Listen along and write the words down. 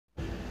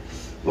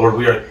Lord,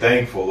 we are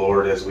thankful,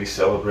 Lord, as we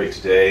celebrate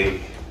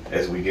today,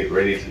 as we get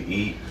ready to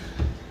eat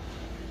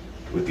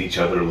with each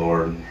other,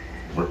 Lord.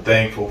 We're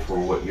thankful for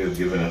what you have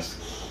given us.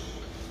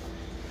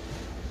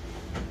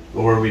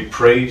 Lord, we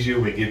praise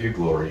you, we give you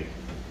glory.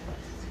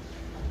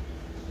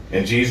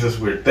 And Jesus,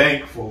 we're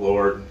thankful,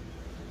 Lord,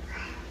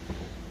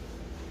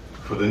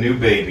 for the new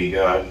baby,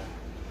 God.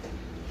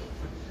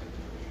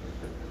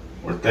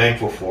 We're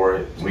thankful for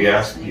it. We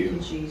ask you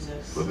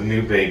Jesus, for the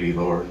new baby,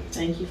 Lord.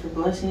 Thank you for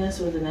blessing us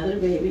with another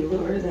baby,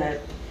 Lord, that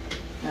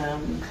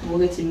we'll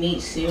get to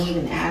meet soon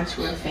and add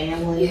to our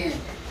family.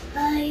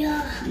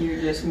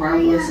 You're just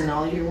marvelous in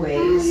all your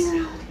ways.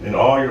 In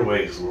all your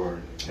ways,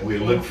 Lord. And we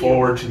look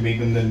forward to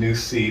meeting the new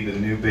seed, the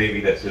new baby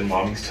that's in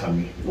Mommy's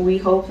tummy. We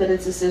hope that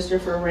it's a sister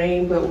for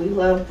Rain, but we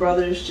love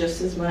brothers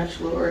just as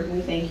much, Lord.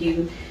 We thank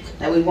you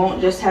that we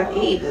won't just have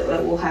 8,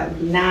 but we'll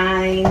have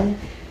 9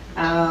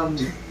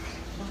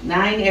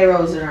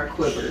 arrows in our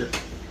quiver.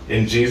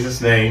 In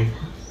Jesus' name,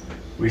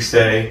 we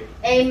say,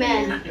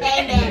 Amen.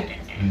 Amen.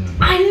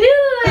 I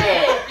knew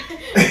it!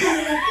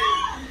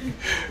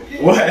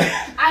 What?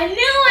 I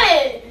knew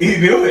it! You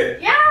knew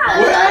it? Yeah,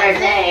 What? the other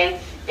day,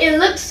 it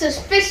looked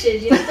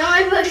suspicious. Your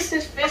stomach looked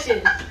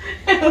suspicious.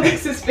 It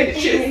looks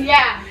suspicious.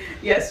 Yeah.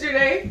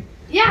 Yesterday?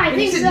 Yeah, I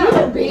think You so. said you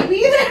had a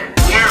baby there?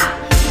 Yeah.